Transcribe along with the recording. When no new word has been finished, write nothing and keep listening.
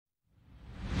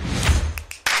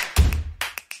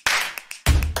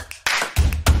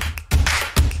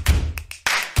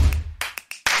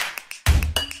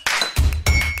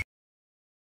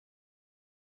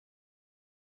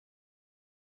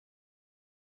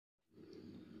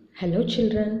Hello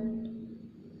children,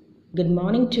 good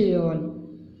morning to you all.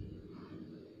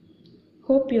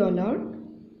 Hope you all are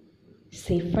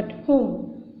safe at home.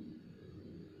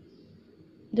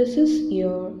 This is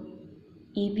your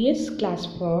EVS class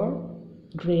for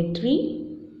grade 3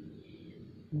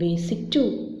 basic 2.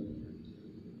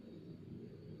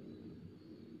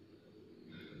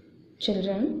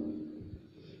 Children,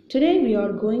 today we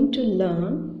are going to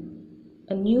learn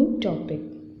a new topic.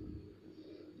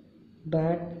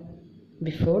 But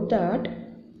before that,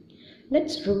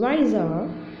 let's revise our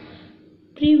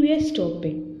previous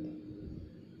topic,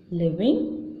 living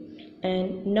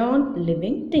and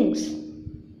non-living things.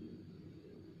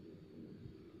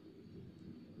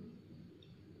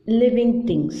 Living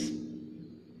things.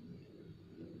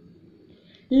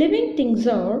 Living things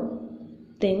are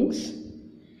things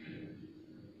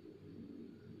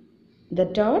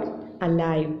that are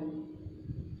alive.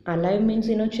 Alive means,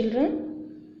 children,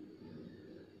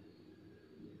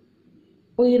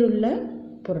 உயிருள்ள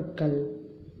பொருட்கள்.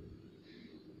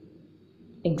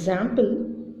 Example,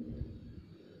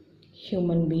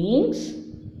 human beings,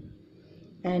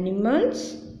 animals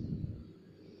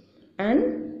and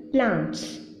plants.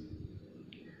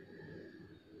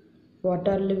 What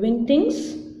are living things?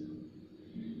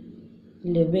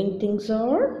 Living things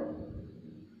are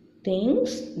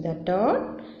things that are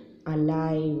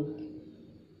alive.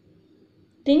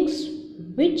 Things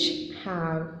which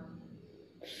have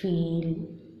feel,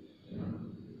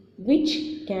 which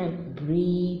can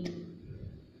breathe,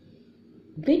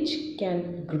 which can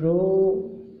grow,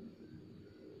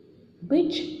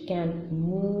 which can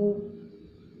move,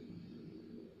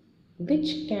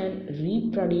 which can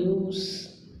reproduce,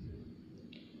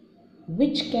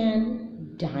 which can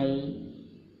die,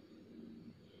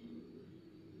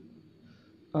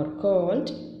 are called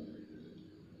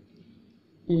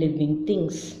living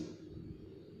things.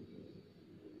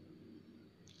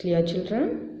 Clear, children?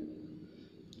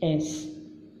 Yes.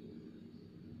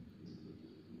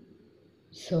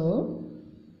 So,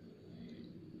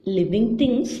 living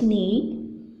things need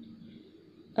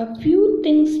a few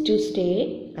things to stay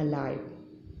alive.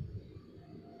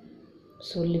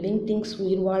 So, living things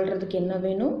உயிர் வாழ்றதுக்கு என்ன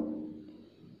வேணும்?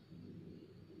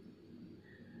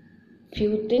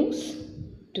 Few things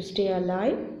to stay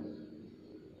alive.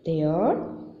 They are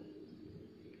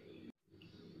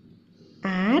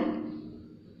air,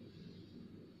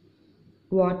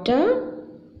 water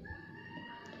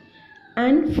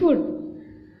and food.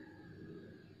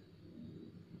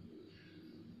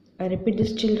 I repeat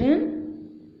this, children.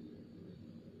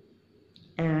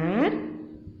 Air,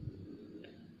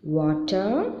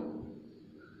 water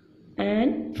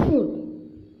and food.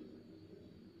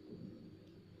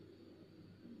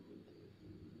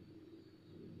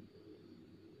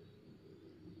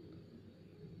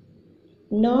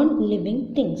 Non-living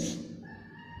things.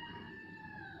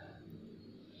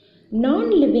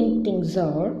 Non-living things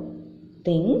are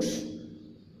things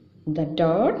that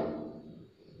are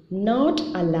not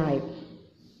alive.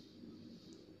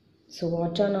 So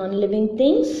what are non-living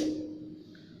things?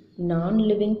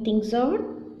 Non-living things are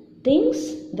things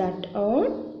that are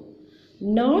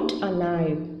not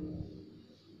alive.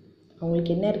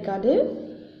 அவங்களுக்கு என்ன இருக்காது?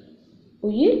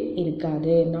 உயிர்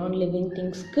இருக்காது. Non-living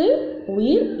thingsக்கு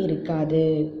உயிர் இருக்காது.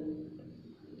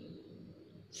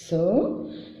 So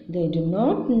they do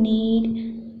not need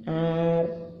air,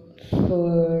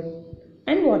 food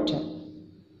and water.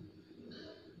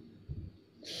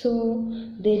 So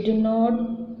they do not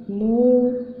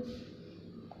move,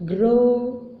 grow,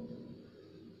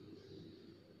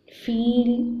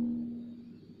 feel,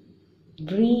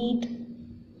 breathe,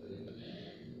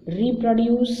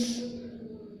 reproduce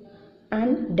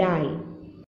and die.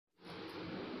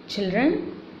 Children,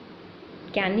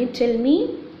 can you tell me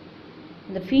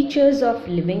the features of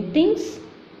living things?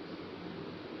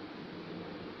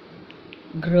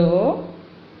 Grow,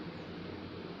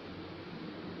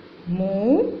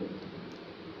 move,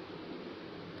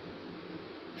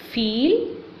 feel,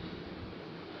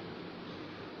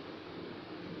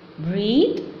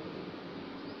 breathe,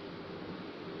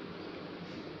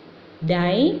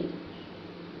 die,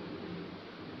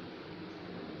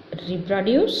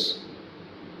 reproduce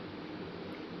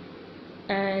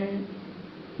and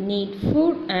need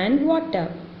food and water.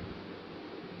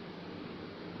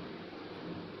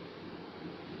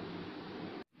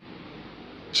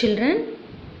 Children,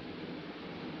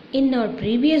 in our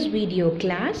previous video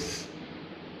class,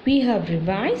 we have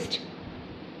revised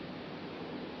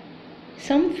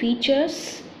some features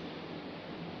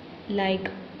like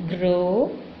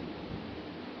grow,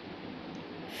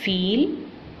 feel,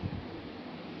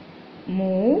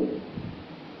 move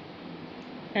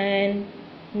and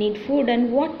need food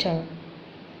and water,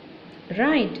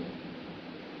 right?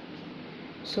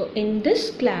 So in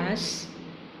this class,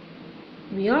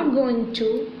 we are going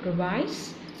to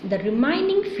revise the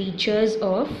remaining features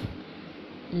of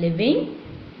living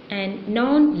and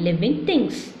non-living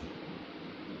things.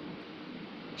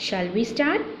 Shall we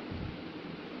start?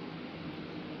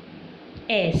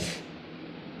 S.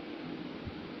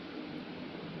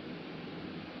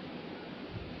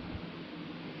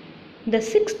 The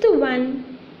sixth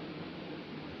one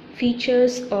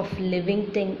features of living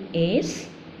thing is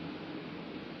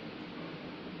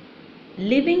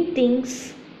living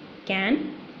things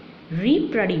can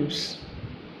reproduce.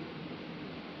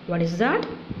 What is that?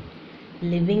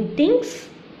 Living things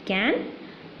can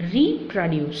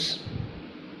reproduce.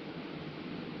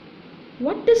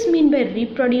 What does mean by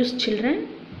reproduce, children?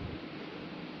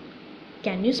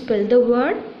 Can you spell the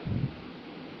word?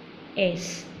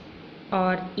 S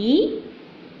R E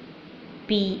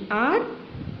P R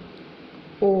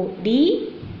O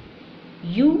D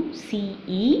U C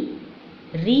E,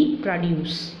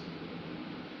 reproduce.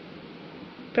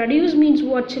 Produce means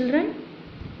what, children?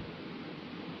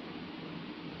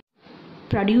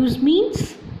 Produce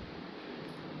means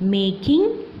making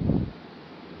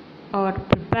or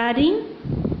preparing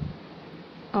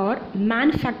or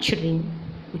manufacturing,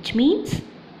 which means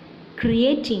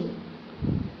creating,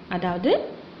 அதாவது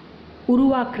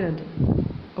உருவாக்குறது.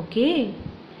 Okay,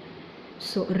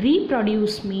 so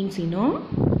reproduce means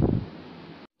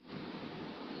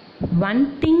one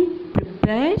thing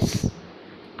prepares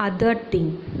other thing.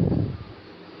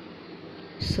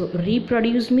 So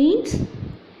reproduce means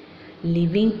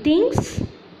living things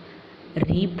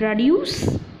reproduce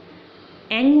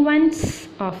young ones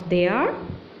of their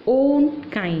own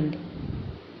kind.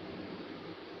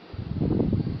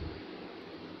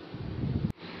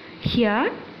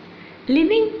 Here,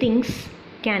 living things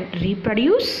can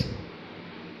reproduce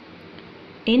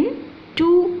in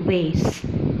two ways.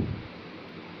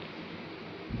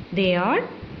 They are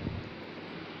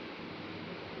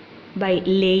by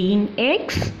laying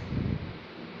eggs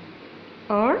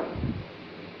or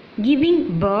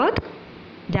giving birth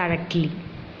directly.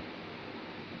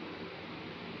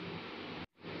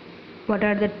 What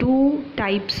are the two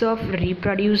types of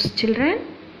reproduce, children?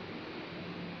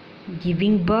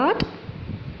 Giving birth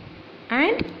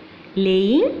and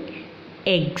laying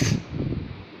eggs.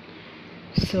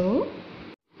 So,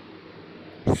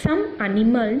 some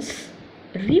animals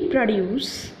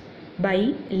reproduce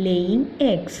by laying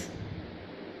eggs.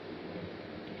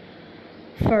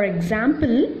 For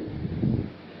example,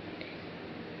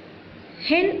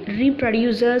 hen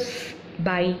reproduces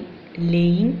by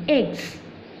laying eggs.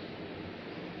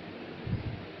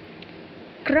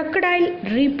 Crocodile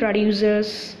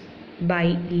reproduces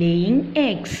by laying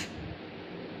eggs.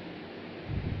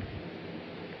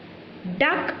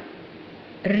 Duck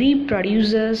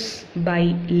reproduces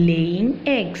by laying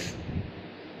eggs.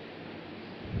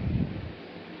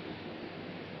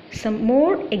 Some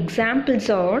more examples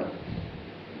are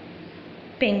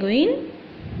penguin,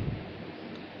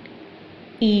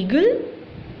 eagle,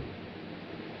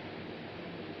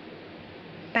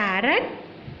 parrot,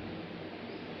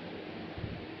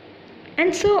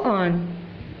 and so on.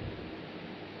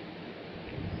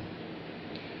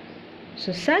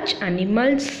 So such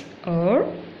animals are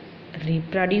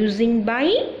reproducing by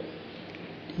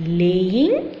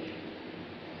laying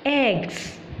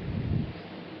eggs.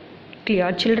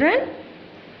 Clear, children?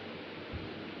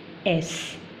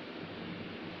 S.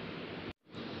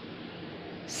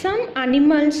 Some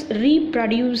animals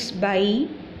reproduce by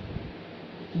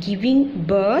giving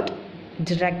birth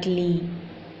directly.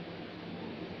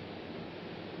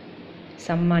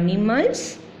 Some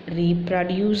animals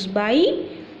reproduce by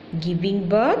giving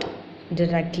birth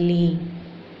directly.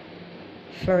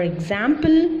 For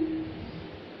example,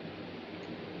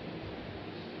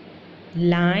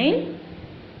 lion,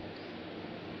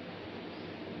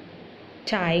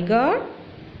 tiger,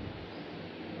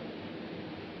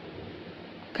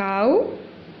 cow,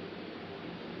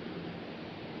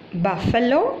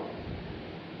 buffalo,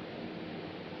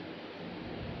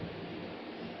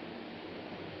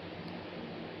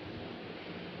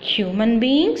 human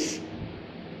beings,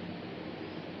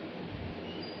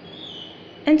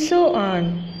 and so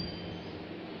on.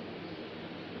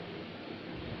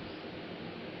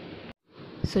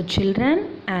 So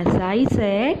children, as I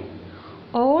said,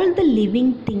 all the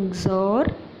living things are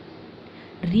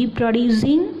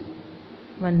reproducing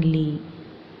only,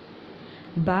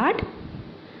 but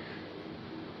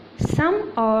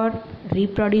some are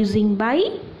reproducing by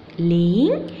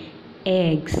laying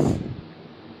eggs.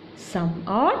 Some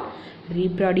are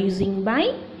reproducing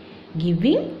by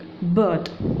giving birth.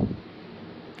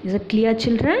 Is it clear,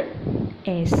 children?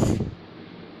 Yes.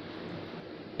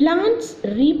 Plants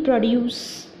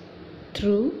reproduce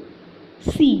through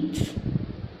seeds.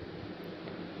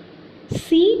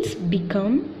 Seeds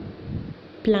become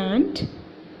plant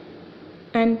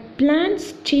and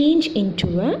plants change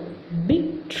into a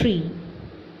big tree.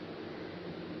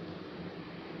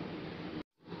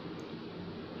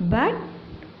 But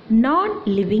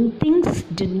non-living things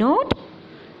do not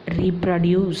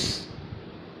reproduce.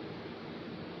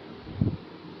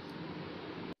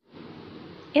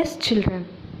 Yes, children,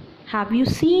 have you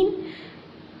seen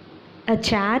a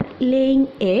chair laying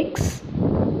eggs?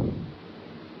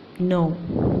 No.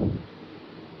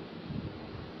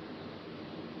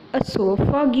 A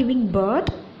sofa giving birth?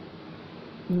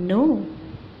 No.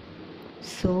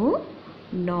 So,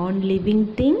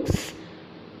 non-living things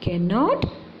cannot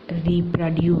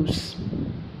reproduce.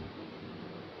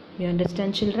 You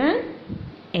understand, children?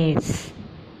 Yes.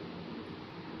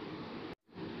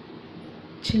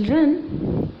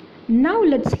 Children, now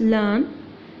let's learn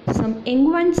some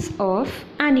young ones of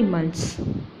animals.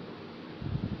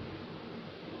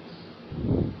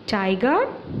 Tiger,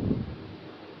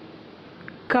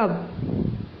 cub,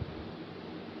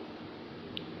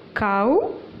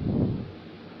 cow,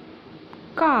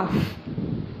 calf,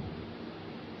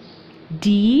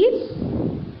 deer,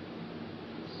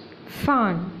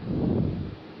 fawn,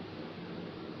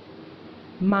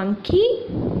 monkey,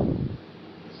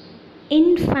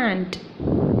 infant,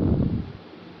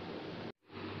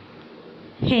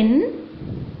 hen,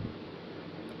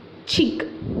 chick,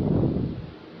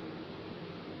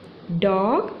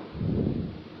 dog,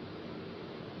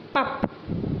 pup,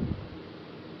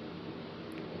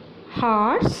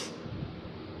 horse,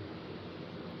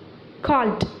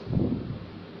 colt,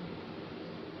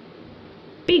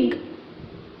 pig,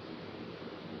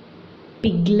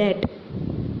 piglet,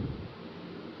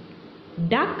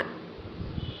 duck,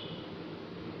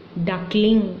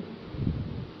 duckling,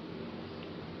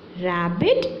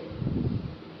 rabbit,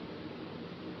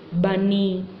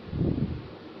 bunny,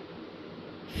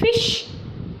 fish,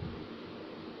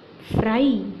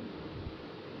 fry,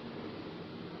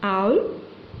 owl,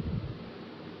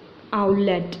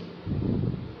 owlet,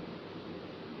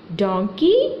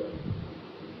 donkey,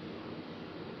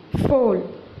 foal,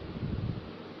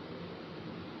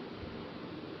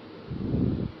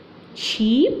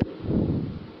 sheep,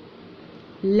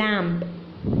 lamb,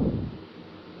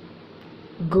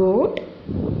 goat,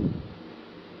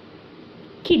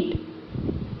 kid.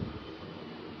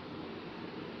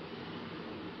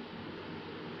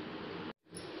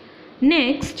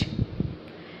 Next,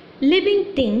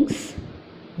 living things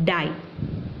die.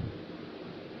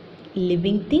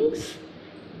 Living things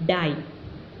die.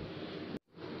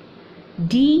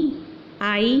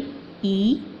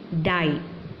 D-I-E, die.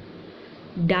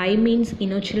 Die means,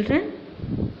 children,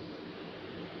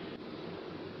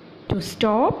 to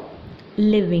stop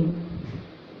living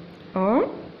or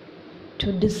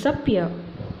to disappear,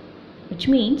 which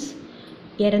means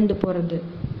இறந்து போறது,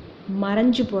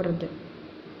 மறைஞ்சு போறது.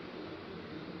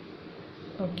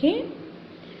 Okay,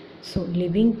 so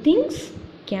living things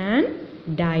can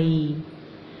die.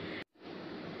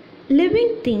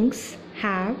 Living things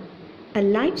have a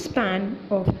lifespan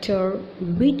after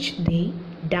which they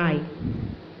die.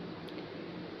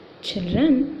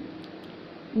 Children,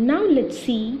 now let's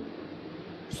see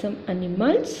some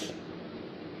animals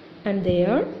and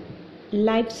their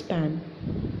lifespan.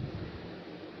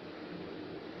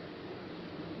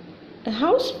 A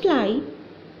housefly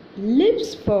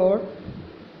lives for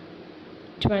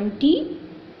 20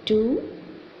 to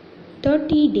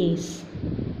 30 days.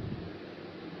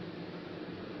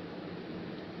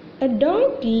 A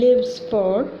dog lives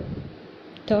for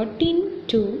 13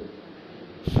 to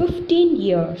 15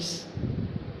 years.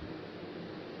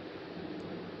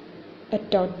 A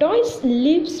tortoise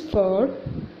lives for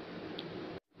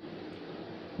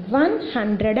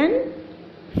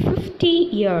 150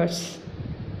 years.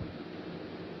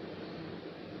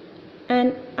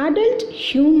 An adult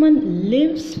human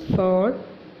lives for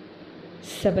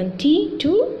 70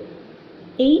 to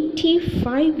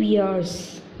 85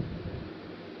 years.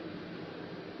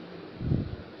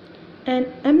 An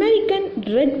American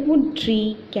redwood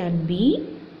tree can be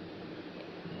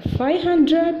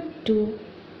 500 to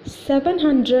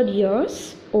 700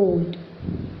 years old.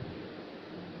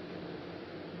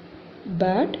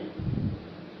 But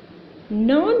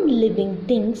non-living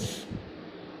things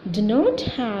do not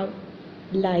have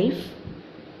life,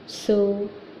 so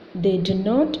they do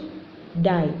not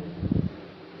die.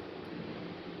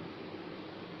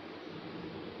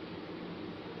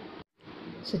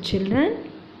 So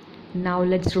children, Now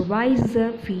let's revise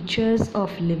the features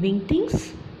of living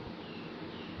things.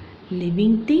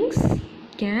 Living things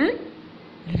can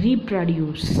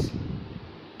reproduce.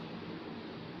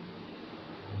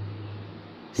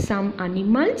 Some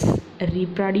animals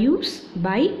reproduce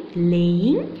by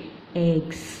laying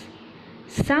eggs.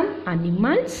 Some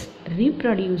animals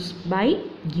reproduce by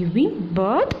giving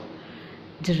birth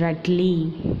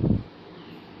directly.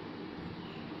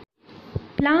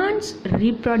 Plants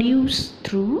reproduce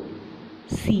through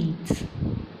seeds.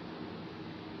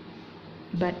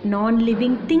 But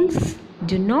non-living things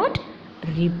do not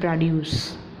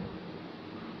reproduce.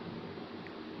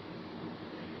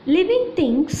 Living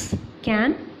things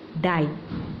can die.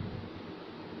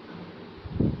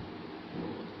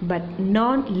 But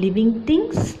non-living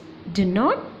things do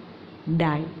not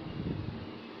die.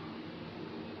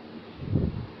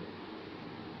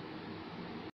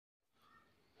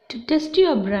 To test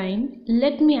your brain,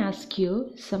 let me ask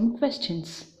you some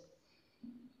questions.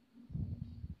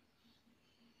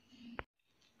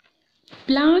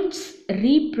 Plants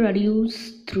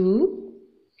reproduce through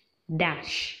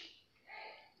dash.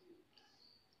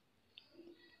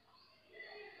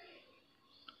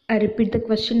 I repeat the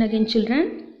question again,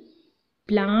 children.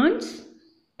 Plants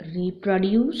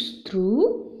reproduce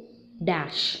through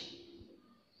dash.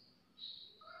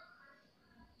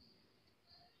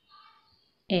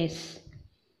 Yes,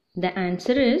 the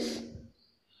answer is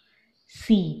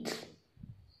seeds.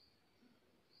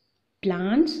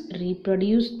 Plants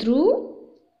reproduce through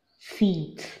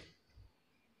seeds.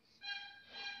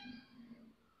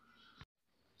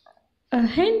 A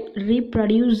hen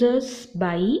reproduces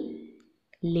by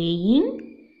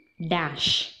laying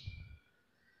dash.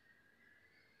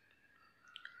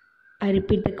 I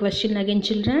repeat the question again,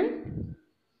 children.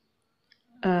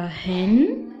 A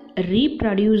hen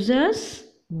reproduces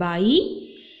by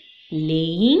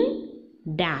laying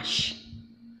dash.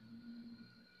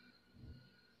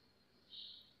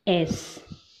 S.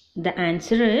 The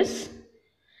answer is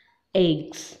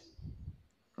eggs.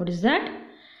 What is that?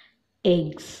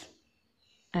 Eggs.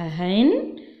 A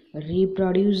hen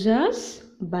reproduces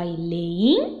by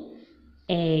laying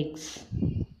eggs.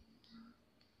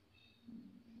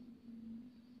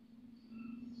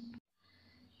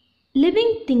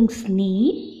 Living things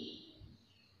need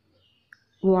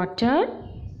water,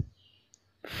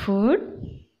 food,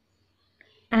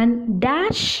 and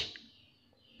dash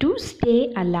to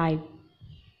stay alive.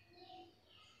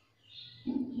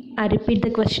 I repeat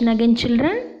the question again,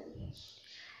 children.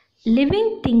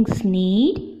 Living things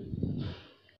need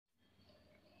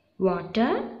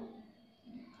water,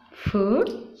 food,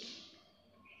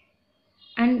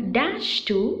 and dash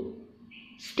to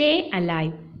stay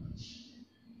alive.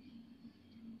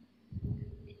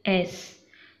 S.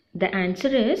 The answer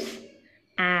is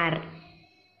air.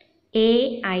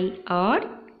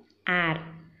 A-I-R, air.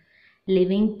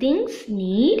 Living things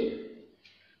need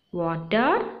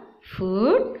water,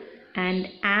 food, and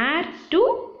air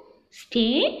to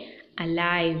stay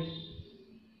alive.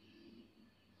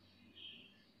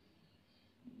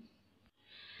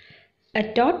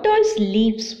 A tortoise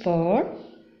lives for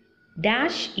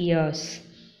dash years.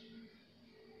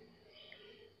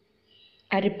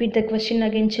 I repeat the question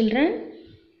again, children.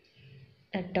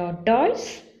 A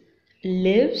tortoise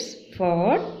lives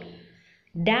for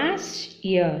dash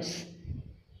years.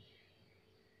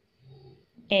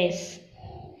 S.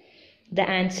 The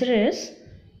answer is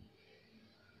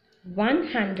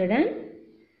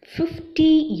 150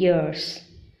 years.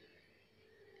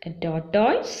 A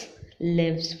tortoise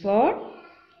lives for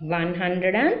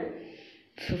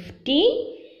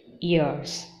 150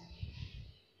 years.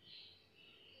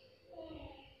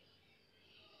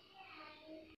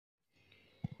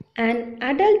 An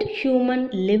adult human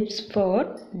lives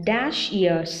for dash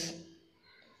years.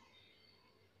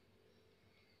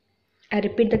 I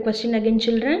repeat the question again,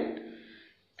 children.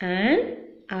 An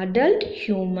adult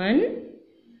human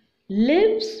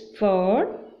lives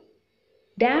for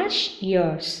dash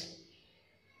years.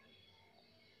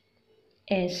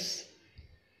 S.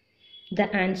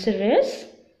 The answer is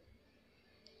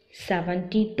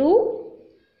 70 to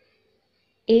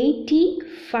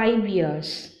 85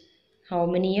 years. How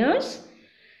many years?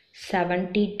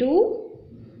 70 to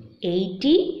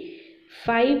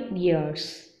 85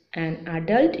 years. An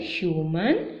adult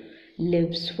human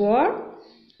lives for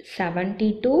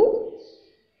 70 to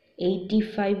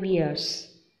 85 years.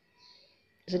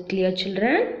 Is it clear,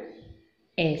 children?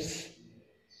 Yes.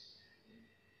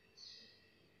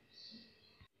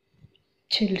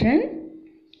 Children,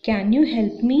 can you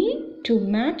help me to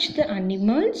match the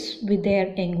animals with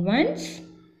their young ones?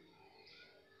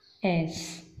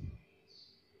 Yes.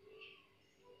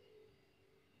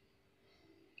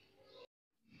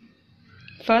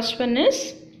 First one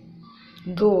is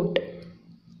goat.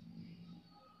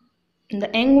 The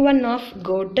young one of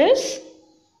goat is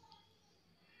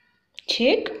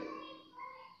chick,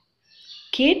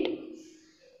 kid,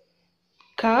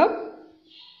 cub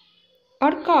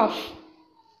or calf?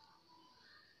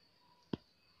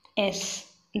 Yes,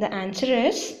 the answer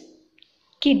is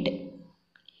kid.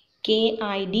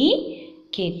 K-I-D,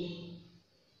 kid.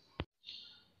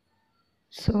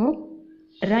 So,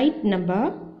 write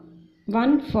number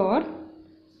 1 for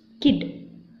kid.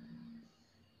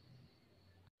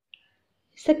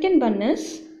 Second one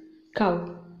is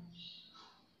cow.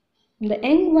 The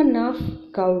young one of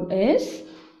cow is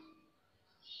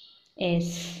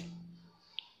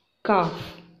calf.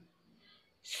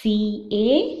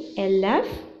 C-A-L-F,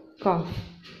 calf.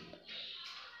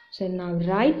 So now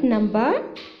write number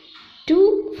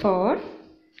 2 for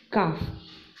calf.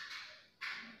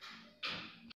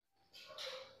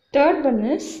 Third one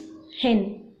is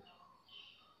hen.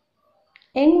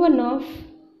 Young one of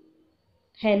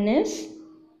hen is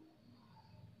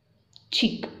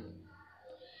chick.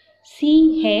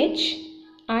 C-H-I-C-K,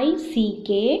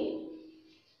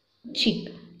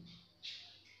 chick.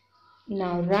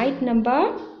 Now write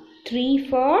number 3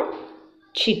 for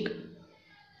chick.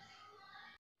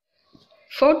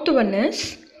 Fourth one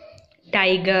is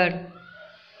tiger.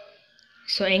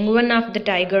 So young one of the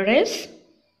tiger is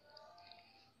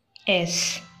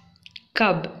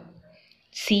cub.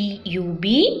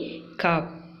 C-U-B, cub.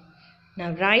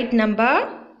 Now write number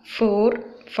 4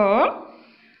 for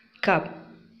cub.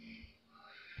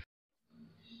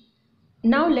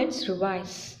 Now let's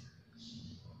revise.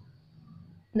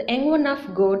 The young one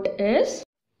of goat is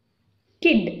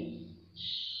kid.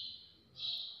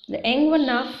 The young one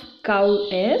of cow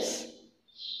is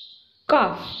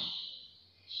calf.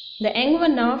 The young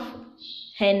one of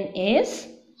hen is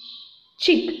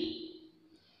chick.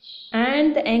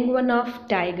 And the young one of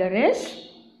tiger is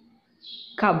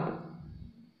cub.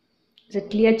 Is it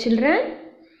clear, children?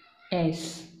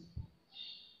 Yes.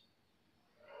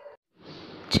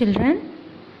 Children,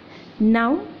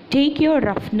 now take your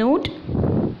rough note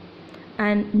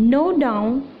and note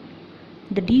down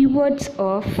the D words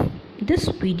of this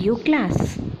video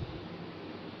class.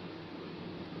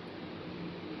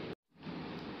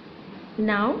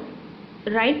 Now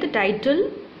write the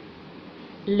title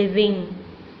living.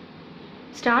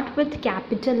 Start with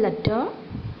capital letter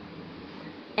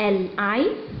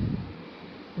L-I-V-I-N-G,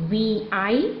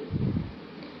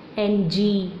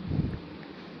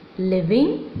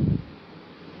 living,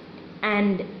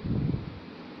 and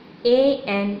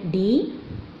A-N-D,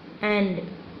 and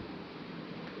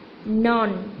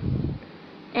non,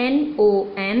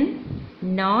 N-O-N,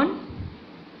 non,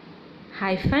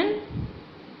 hyphen,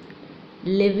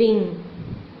 living,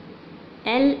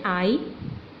 L-I-V-I-N-G,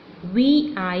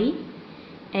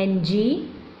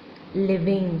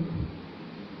 living.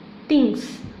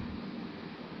 Things,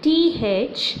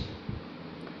 T-H-I-N-G-S,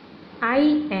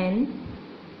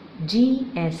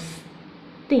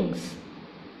 things.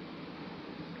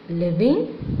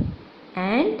 Living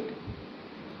and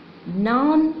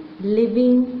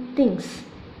non-living things.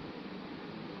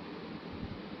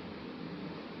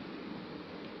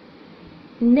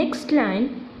 Next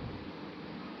line,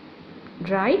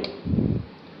 write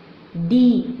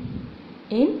D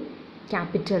in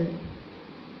capital,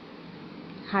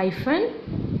 hyphen,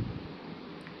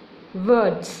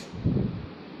 words,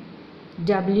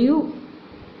 W-O-R-D-S,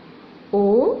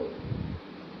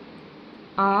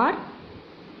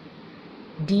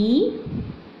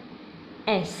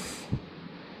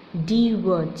 D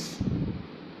words.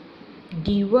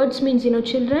 D words means, you know,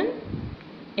 children,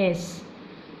 S,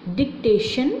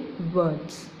 dictation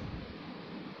words.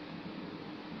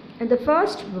 And the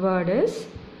first word is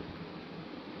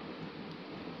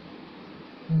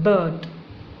bird.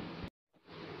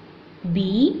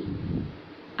 B-I-R-T-H,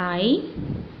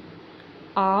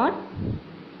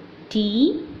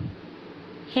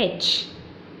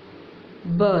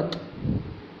 birth.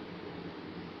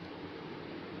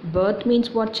 Birth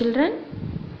means what, children?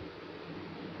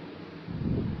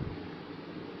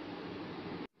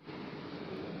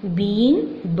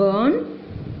 Being born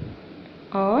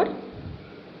or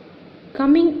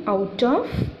coming out of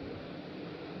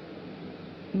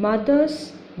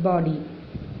mother's body.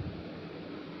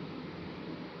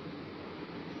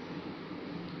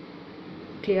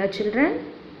 Clear, children?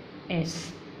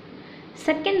 Yes.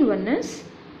 Second one is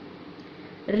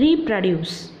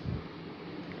reproduce.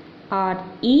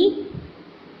 R-E-P-R-O-D-U-C-E,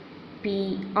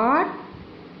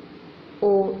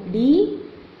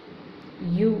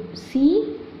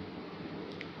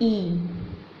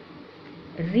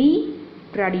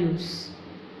 reproduce.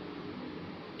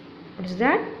 What is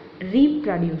that?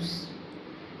 Reproduce.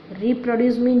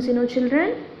 Reproduce means, children,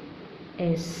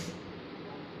 is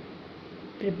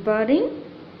preparing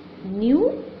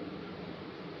new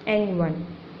young one.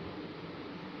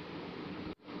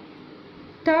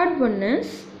 Third one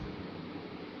is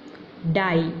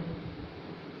die.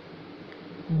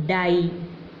 Die.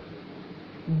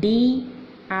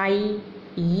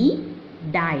 D-I-E,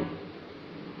 die.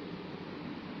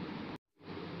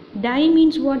 Die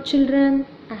means what, children?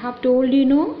 I have told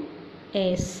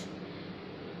yes,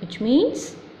 which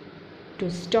means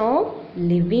to stop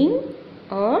living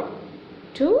or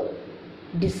to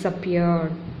disappear.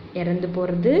 இறந்து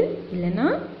போறது இல்லனா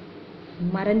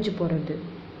மறைஞ்சு போறது.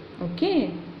 Okay.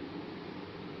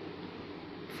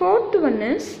 Fourth one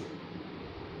is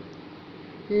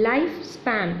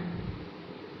lifespan.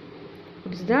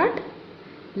 What is that?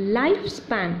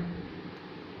 Lifespan.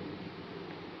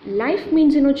 Life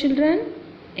means, children,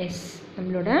 yes,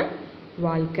 நம்மளோட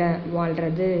வாழ்க்கை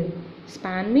வாழ்றது.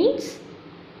 Span means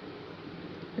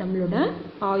நம்மளோட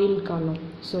ஆயுள் காலம்.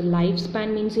 So lifespan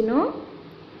means,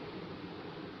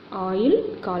 ஆயுள்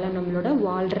காலம், நம்மளோட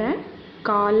வாழ்ற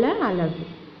கால அளவு.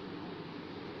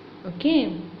 Okay.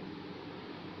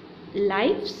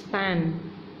 Lifespan.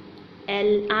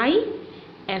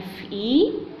 L-I-F-E,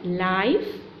 life.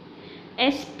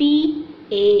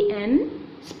 S-P-A-N,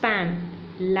 span.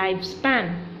 Lifespan.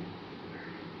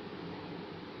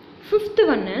 Fifth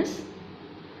one is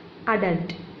adult.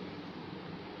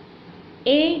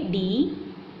 A-D-U-L-T,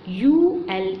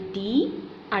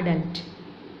 adult.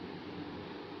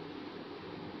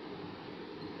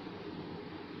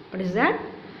 What is that?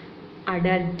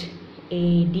 Adult.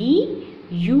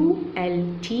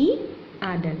 A-D-U-L-T,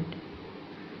 adult.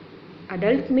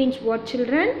 Adult means what,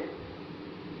 children?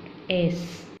 Yes.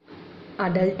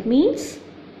 Adult means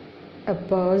a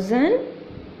person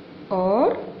or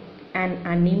an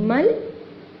animal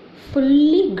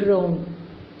fully grown.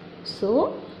 So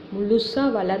முழுசா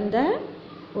வளர்ந்த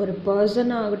ஒரு person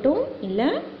ஆகட்டும் இல்ல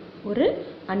ஒரு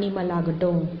animal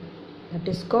ஆகட்டும், that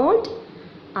is called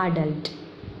adult.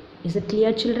 Is it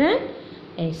clear, children?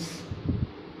 Yes.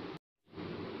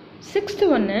 Sixth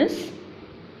one is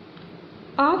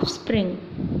offspring.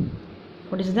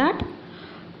 What is that?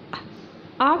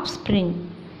 Offspring.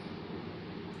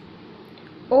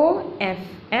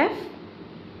 O-F-F,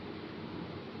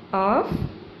 of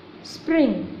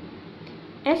spring.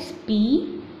 S-P-R-I-N-G,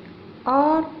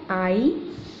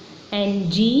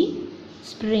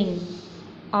 spring.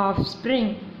 Offspring.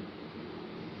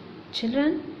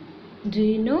 Children, do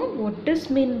you know what is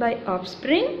meant by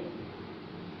offspring?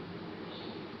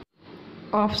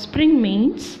 Offspring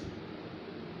means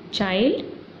child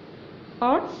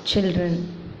or children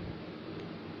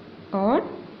or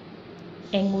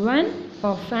young one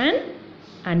of an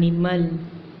animal.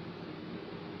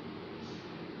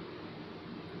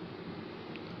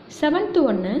 Seventh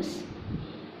one is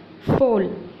foal.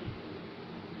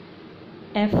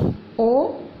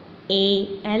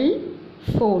 F-O-A-L,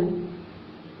 foal.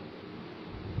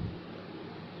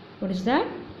 What is that?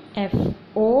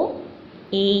 F-O-A-L,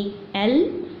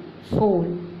 foal.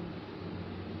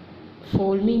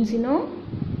 Foal means,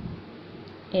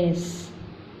 is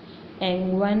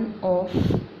young one of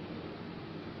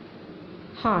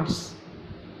horse.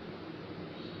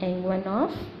 Young one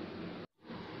of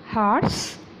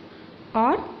horse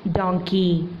or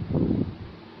donkey.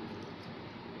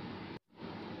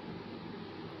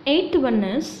 Eighth one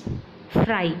is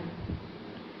fry.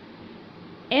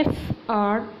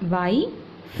 F-R-Y,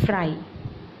 fry.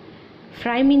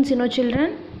 Fry means, children,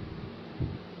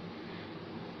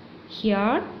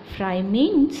 here fry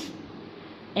means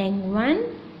young one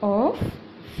of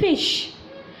fish,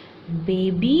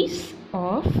 babies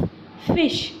of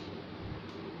fish.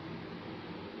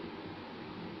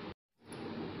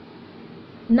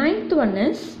 Ninth one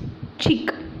is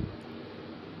chick.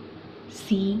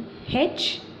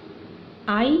 C-H-I-C-K,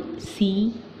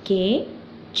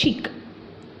 chick.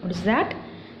 What is that?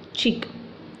 Chick.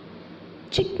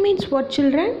 Chick means what,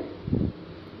 children?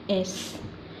 Yes,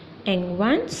 young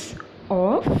ones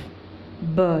of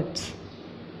birds.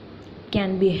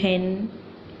 Can be hen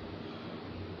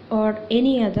or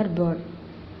any other bird.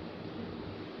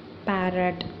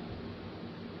 Parrot.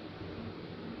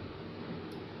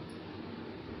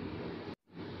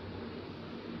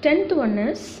 Tenth one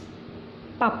is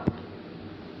pup.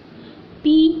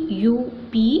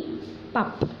 P-U-P,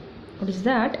 pup. What is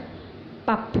that?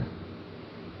 Pup.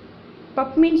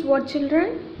 Pup means what,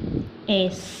 children?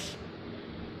 Yes,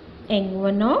 young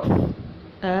one of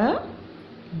a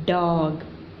dog.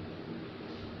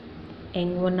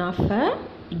 Young one of a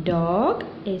dog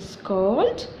is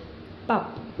called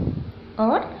pup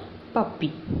or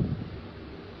puppy.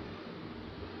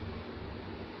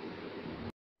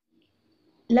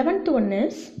 11th one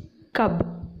is cub.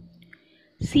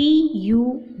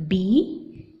 C-U-B,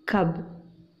 cub.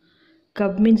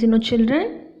 Cub means,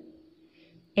 children?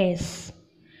 Yes.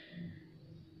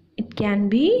 It can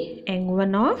be young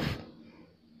one of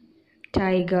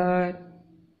tiger,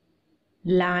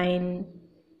 lion,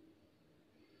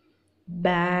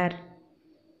 bear.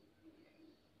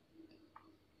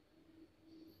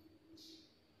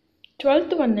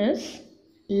 12th one is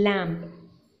lamb.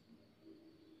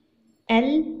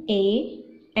 L-A-M-B,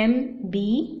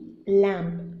 lamb.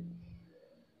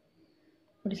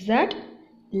 What is that?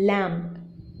 Lamb.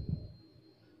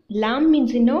 Lamb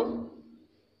means,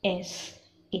 yes.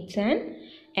 It's an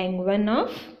young one of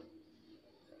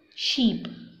sheep.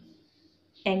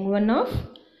 Young one of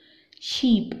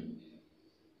sheep.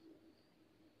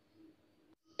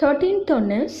 13th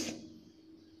one is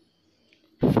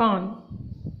fawn.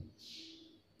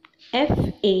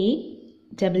 F-A-W-N,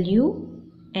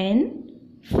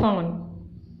 fawn.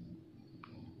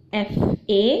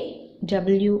 F-A-W-N,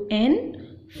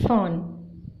 fawn.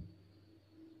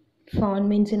 Fawn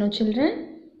means,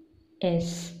 children?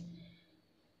 S.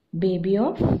 Baby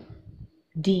of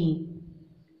D.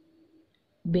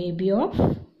 Baby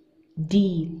of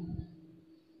D.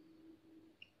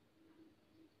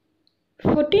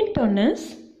 14th one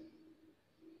is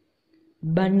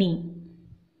bunny.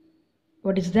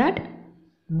 What is that?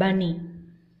 Bunny.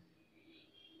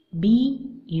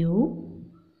 B-U-N-N-Y.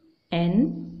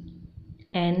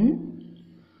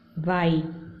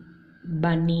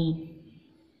 Bunny.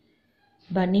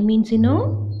 Bunny means,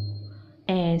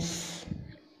 S.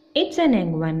 It's an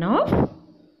young one of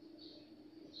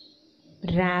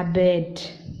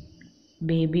rabbit.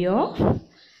 Baby of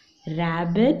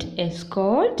rabbit is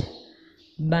called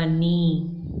bunny.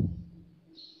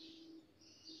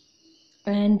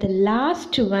 And the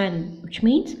last one, which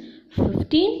means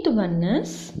 15th one,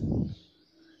 is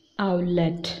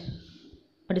owlet.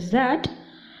 What is that?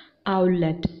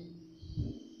 Owlet.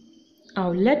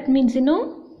 Owlet means,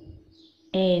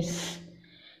 S.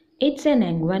 It's an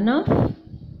young one of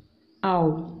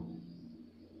owl.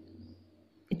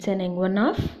 It's an young one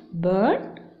of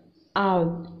bird,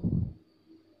 owl.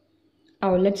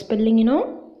 Owlet spelling,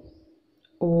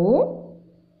 O-W-L-E-T,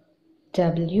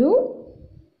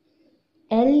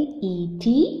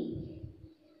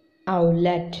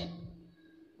 owlet.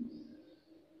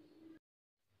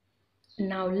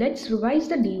 Now let's revise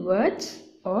the D words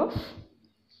of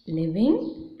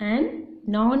living and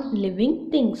non-living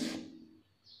things.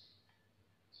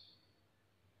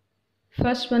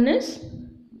 First one is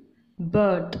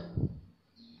birth.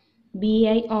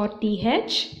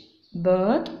 B-I-R-T-H,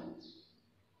 birth.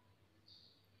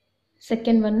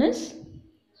 Second one is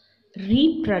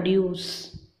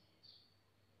reproduce.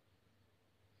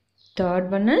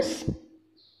 Third one is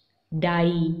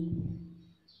die.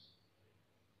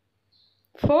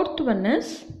 Fourth one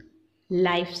is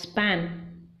lifespan.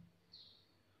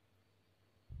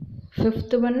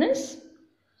 Fifth one is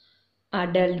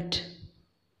adult.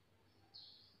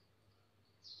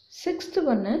 Sixth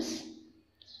one is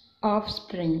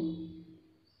offspring.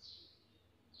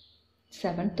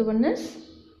 Seventh one is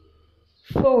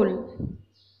foal.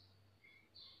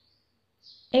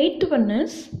 Eighth one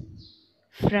is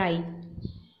fry.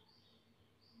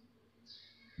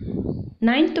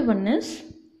 Ninth one is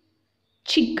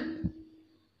chick.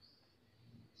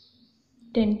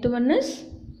 10th one is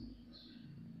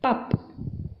pup.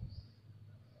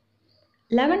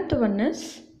 11th one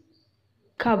is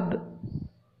cub.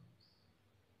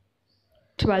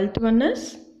 12th one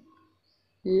is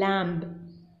lamb.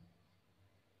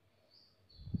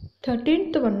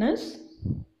 13th one is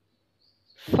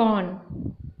fawn.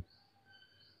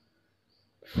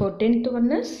 14th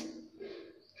one is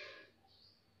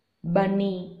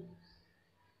bunny.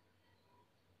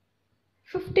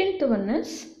 15th one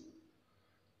is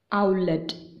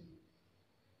owlet.